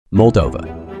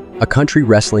Moldova, a country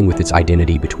wrestling with its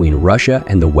identity between Russia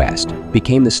and the West,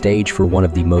 became the stage for one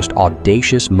of the most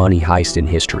audacious money heists in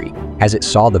history, as it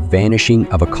saw the vanishing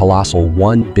of a colossal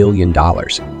 $1 billion.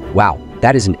 Wow,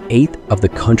 that is an eighth of the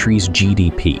country's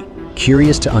GDP.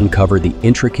 Curious to uncover the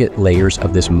intricate layers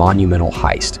of this monumental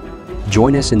heist?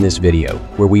 Join us in this video,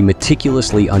 where we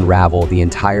meticulously unravel the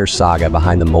entire saga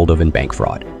behind the Moldovan bank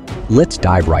fraud. Let's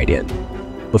dive right in.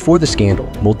 Before the scandal,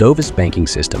 Moldova's banking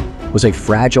system was a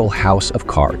fragile house of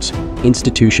cards.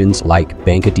 Institutions like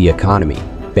Banca de Economy,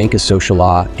 Banca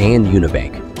Sociala, and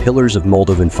Unibank, pillars of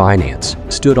Moldovan finance,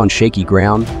 stood on shaky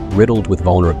ground, riddled with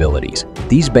vulnerabilities.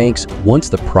 These banks, once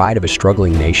the pride of a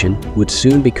struggling nation, would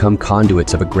soon become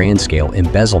conduits of a grand-scale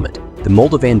embezzlement. The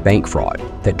Moldovan Bank Fraud,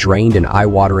 that drained an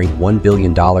eye-watering $1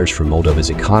 billion from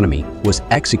Moldova's economy, was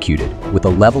executed with a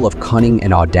level of cunning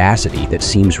and audacity that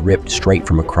seems ripped straight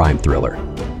from a crime thriller.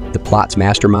 The plot's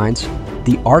masterminds?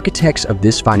 The architects of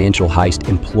this financial heist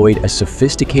employed a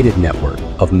sophisticated network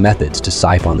of methods to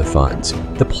siphon the funds.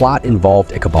 The plot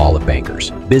involved a cabal of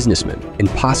bankers, businessmen, and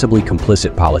possibly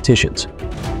complicit politicians.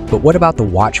 But what about the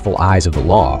watchful eyes of the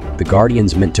law, the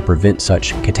guardians meant to prevent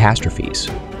such catastrophes?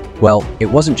 Well, it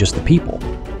wasn't just the people,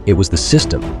 it was the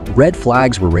system. Red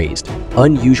flags were raised,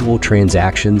 unusual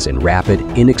transactions and rapid,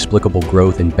 inexplicable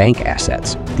growth in bank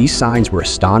assets. These signs were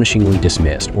astonishingly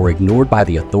dismissed or ignored by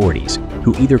the authorities,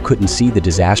 who either couldn't see the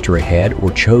disaster ahead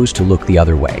or chose to look the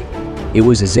other way. It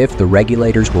was as if the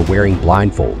regulators were wearing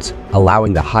blindfolds,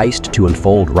 allowing the heist to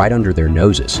unfold right under their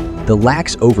noses. The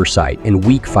lax oversight and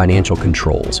weak financial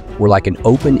controls were like an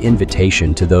open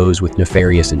invitation to those with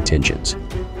nefarious intentions.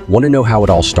 Want to know how it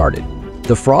all started?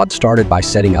 The fraud started by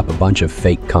setting up a bunch of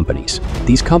fake companies.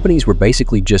 These companies were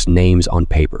basically just names on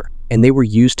paper, and they were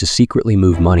used to secretly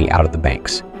move money out of the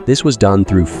banks. This was done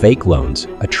through fake loans,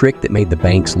 a trick that made the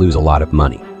banks lose a lot of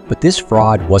money. But this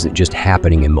fraud wasn't just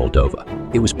happening in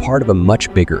Moldova. It was part of a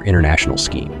much bigger international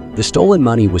scheme. The stolen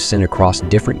money was sent across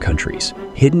different countries,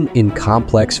 hidden in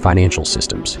complex financial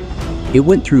systems. It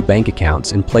went through bank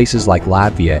accounts in places like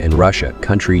Latvia and Russia,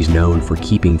 countries known for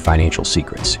keeping financial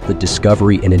secrets. The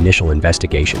discovery and initial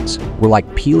investigations were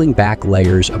like peeling back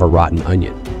layers of a rotten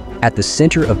onion. At the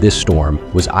center of this storm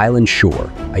was Ilan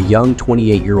Shor, a young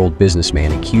 28-year-old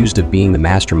businessman accused of being the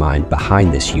mastermind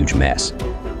behind this huge mess.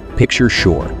 Picture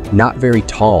Shor, not very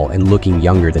tall and looking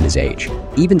younger than his age.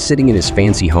 Even sitting in his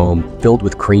fancy home, filled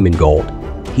with cream and gold,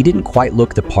 he didn't quite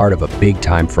look the part of a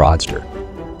big-time fraudster.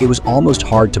 It was almost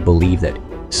hard to believe that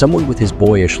someone with his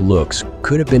boyish looks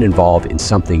could have been involved in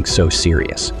something so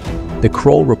serious. The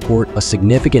Kroll report, a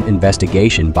significant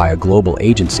investigation by a global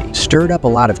agency, stirred up a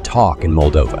lot of talk in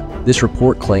Moldova. This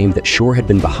report claimed that Shor had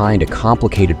been behind a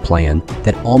complicated plan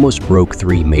that almost broke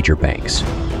three major banks: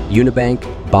 Unibank,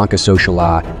 Banca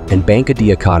Sociala, and Banca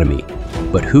de Economy.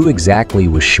 But who exactly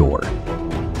was Shor?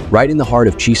 Right in the heart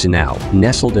of Chisinau,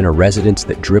 nestled in a residence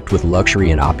that dripped with luxury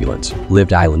and opulence,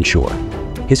 lived Ilan Shor.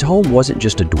 His home wasn't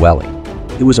just a dwelling.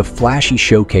 It was a flashy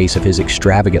showcase of his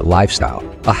extravagant lifestyle.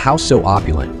 A house so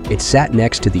opulent, it sat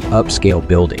next to the upscale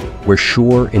building, where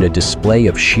Shor, in a display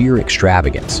of sheer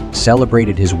extravagance,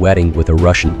 celebrated his wedding with a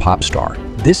Russian pop star.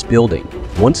 This building,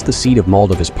 once the seat of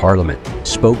Moldova's parliament,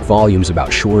 spoke volumes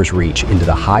about Shor's reach into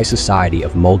the high society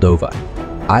of Moldova.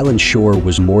 Ilan Shor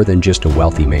was more than just a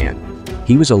wealthy man.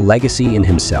 He was a legacy in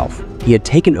himself. He had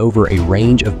taken over a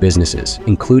range of businesses,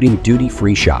 including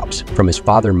duty-free shops, from his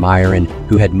father Myron,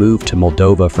 who had moved to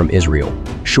Moldova from Israel.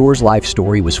 Shor's life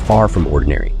story was far from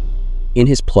ordinary. In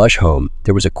his plush home,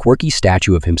 there was a quirky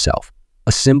statue of himself,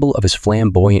 a symbol of his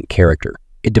flamboyant character.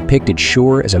 It depicted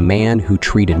Shor as a man who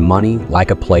treated money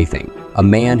like a plaything, a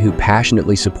man who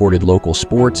passionately supported local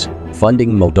sports,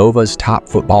 funding Moldova's top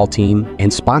football team,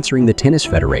 and sponsoring the tennis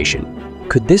federation.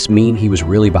 Could this mean he was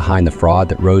really behind the fraud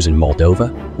that rose in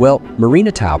Moldova? Well,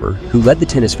 Marina Tauber, who led the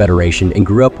tennis federation and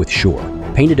grew up with Shor,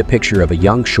 painted a picture of a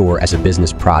young Shor as a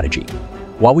business prodigy.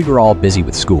 While we were all busy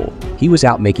with school, he was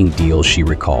out making deals, she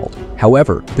recalled.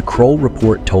 However, the Kroll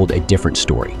report told a different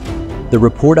story. The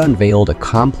report unveiled a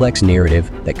complex narrative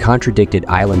that contradicted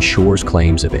Ilan Shor's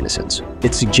claims of innocence.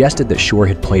 It suggested that Shor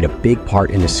had played a big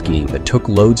part in a scheme that took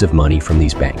loads of money from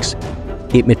these banks.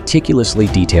 It meticulously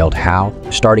detailed how,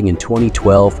 starting in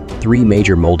 2012, three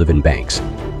major Moldovan banks,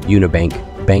 Unibank,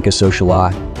 Banca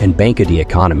Sociala, and Banca de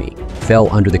Economy, fell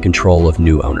under the control of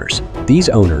new owners. These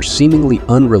owners, seemingly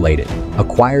unrelated,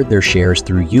 acquired their shares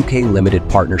through UK limited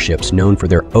partnerships known for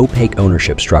their opaque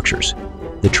ownership structures.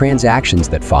 The transactions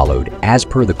that followed, as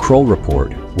per the Kroll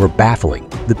report, were baffling.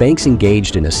 The banks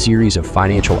engaged in a series of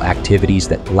financial activities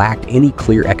that lacked any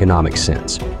clear economic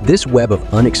sense. This web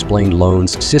of unexplained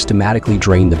loans systematically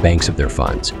drained the banks of their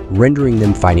funds, rendering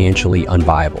them financially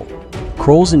unviable.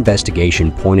 Kroll's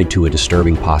investigation pointed to a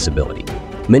disturbing possibility.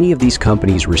 Many of these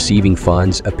companies receiving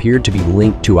funds appeared to be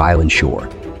linked to Ilan Shor.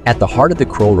 At the heart of the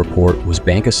Kroll report was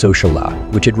Banka Sociala,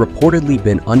 which had reportedly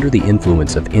been under the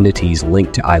influence of entities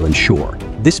linked to Ilan Shor.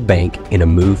 This bank, in a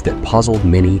move that puzzled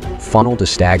many, funneled a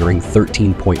staggering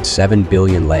 13.7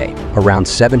 billion lei, around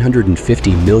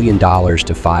 $750 million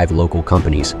to 5 local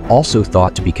companies, also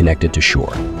thought to be connected to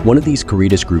Shor. One of these,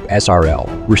 Caritas Group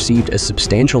SRL, received a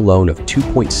substantial loan of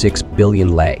 2.6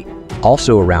 billion lei,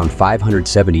 also around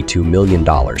 $572 million,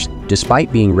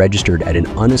 despite being registered at an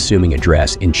unassuming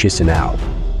address in Chisinau.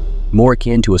 More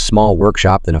akin to a small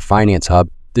workshop than a finance hub,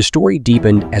 the story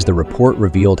deepened as the report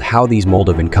revealed how these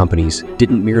Moldovan companies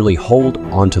didn't merely hold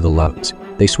onto the loans.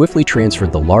 They swiftly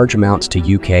transferred the large amounts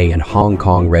to UK and Hong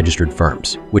Kong registered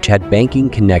firms, which had banking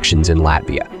connections in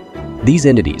Latvia. These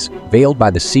entities, veiled by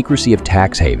the secrecy of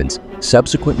tax havens,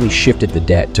 subsequently shifted the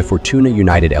debt to Fortuna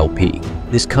United LP.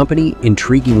 This company,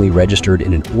 intriguingly registered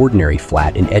in an ordinary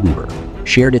flat in Edinburgh,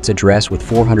 shared its address with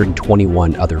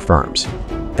 421 other firms.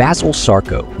 Vasil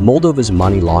Sarko, Moldova's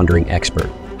money laundering expert,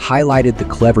 highlighted the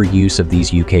clever use of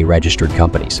these UK-registered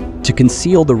companies to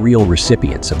conceal the real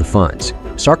recipients of the funds.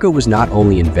 Sarko was not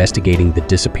only investigating the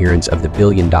disappearance of the $1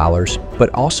 billion, but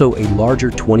also a larger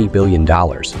 $20 billion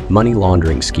money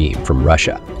laundering scheme from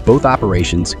Russia. Both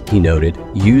operations, he noted,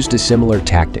 used a similar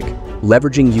tactic,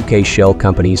 leveraging UK shell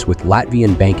companies with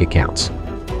Latvian bank accounts.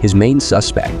 His main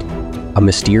suspect, a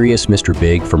mysterious Mr.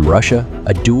 Big from Russia,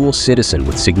 a dual citizen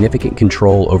with significant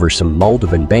control over some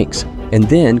Moldovan banks, and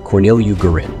then Corneliu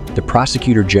Gurin, the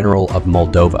Prosecutor General of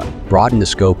Moldova, broadened the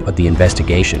scope of the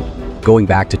investigation, going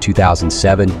back to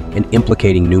 2007 and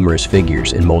implicating numerous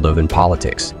figures in Moldovan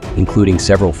politics, including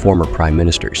several former prime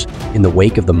ministers. In the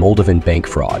wake of the Moldovan Bank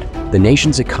Fraud, the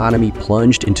nation's economy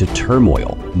plunged into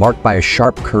turmoil, marked by a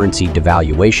sharp currency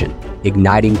devaluation,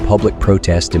 igniting public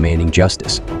protests demanding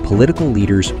justice. Political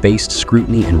leaders faced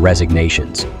scrutiny and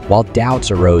resignations, while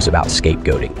doubts arose about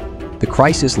scapegoating. The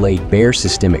crisis laid bare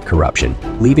systemic corruption,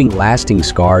 leaving lasting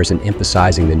scars and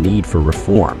emphasizing the need for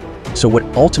reform. So what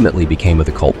ultimately became of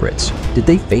the culprits? Did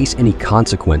they face any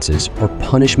consequences or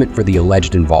punishment for the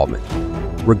alleged involvement?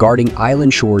 Regarding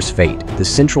Ilan Shor's fate, the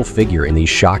central figure in these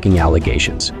shocking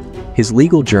allegations, his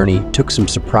legal journey took some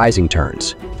surprising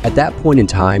turns. At that point in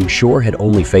time, Shor had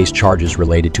only faced charges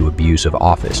related to abuse of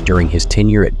office during his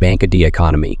tenure at Banca di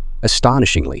Economy.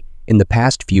 Astonishingly, in the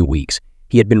past few weeks,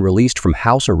 he had been released from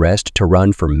house arrest to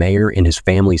run for mayor in his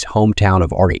family's hometown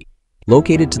of Ori,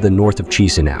 located to the north of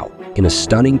Chisinau. In a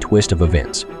stunning twist of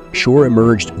events, Shor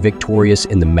emerged victorious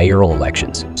in the mayoral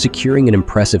elections, securing an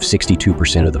impressive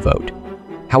 62% of the vote.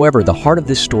 However, the heart of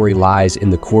this story lies in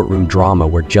the courtroom drama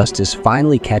where justice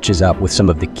finally catches up with some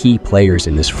of the key players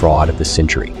in this fraud of the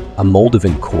century. A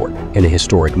Moldovan court, in a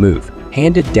historic move,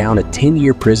 handed down a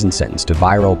 10-year prison sentence to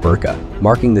Viral Burka,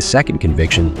 marking the second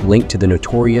conviction linked to the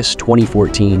notorious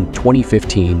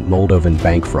 2014-2015 Moldovan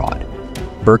Bank Fraud.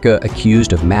 Burka,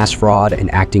 accused of mass fraud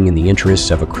and acting in the interests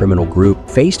of a criminal group,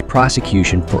 faced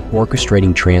prosecution for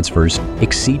orchestrating transfers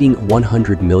exceeding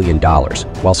 $100 million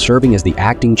while serving as the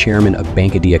acting chairman of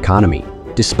Banca di Economy,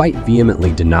 despite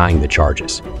vehemently denying the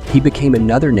charges. He became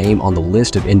another name on the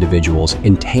list of individuals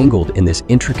entangled in this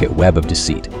intricate web of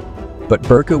deceit. But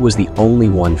Burka was the only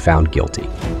one found guilty.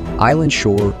 Ilan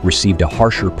Shor received a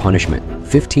harsher punishment,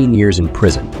 15 years in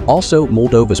prison. Also,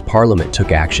 Moldova's parliament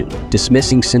took action,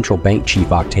 dismissing central bank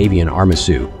chief Octavian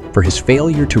Armasu for his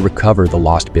failure to recover the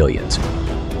lost billions.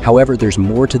 However, there's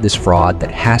more to this fraud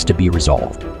that has to be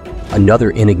resolved.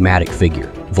 Another enigmatic figure,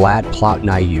 Vlad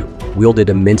Plotniu, wielded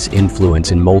immense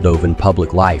influence in Moldovan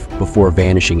public life before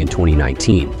vanishing in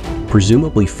 2019,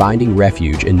 presumably finding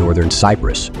refuge in northern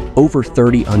Cyprus. Over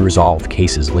 30 unresolved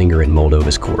cases linger in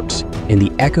Moldova's courts, and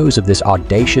the echoes of this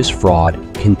audacious fraud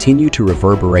continue to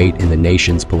reverberate in the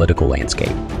nation's political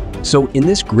landscape. So in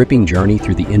this gripping journey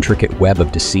through the intricate web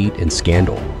of deceit and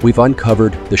scandal, we've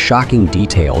uncovered the shocking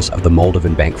details of the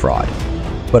Moldovan bank fraud.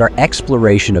 But our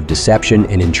exploration of deception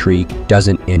and intrigue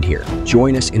doesn't end here.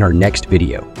 Join us in our next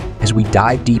video as we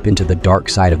dive deep into the dark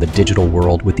side of the digital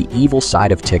world with the evil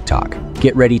side of TikTok.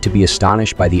 Get ready to be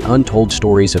astonished by the untold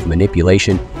stories of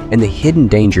manipulation and the hidden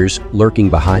dangers lurking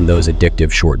behind those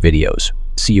addictive short videos.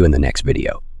 See you in the next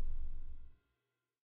video.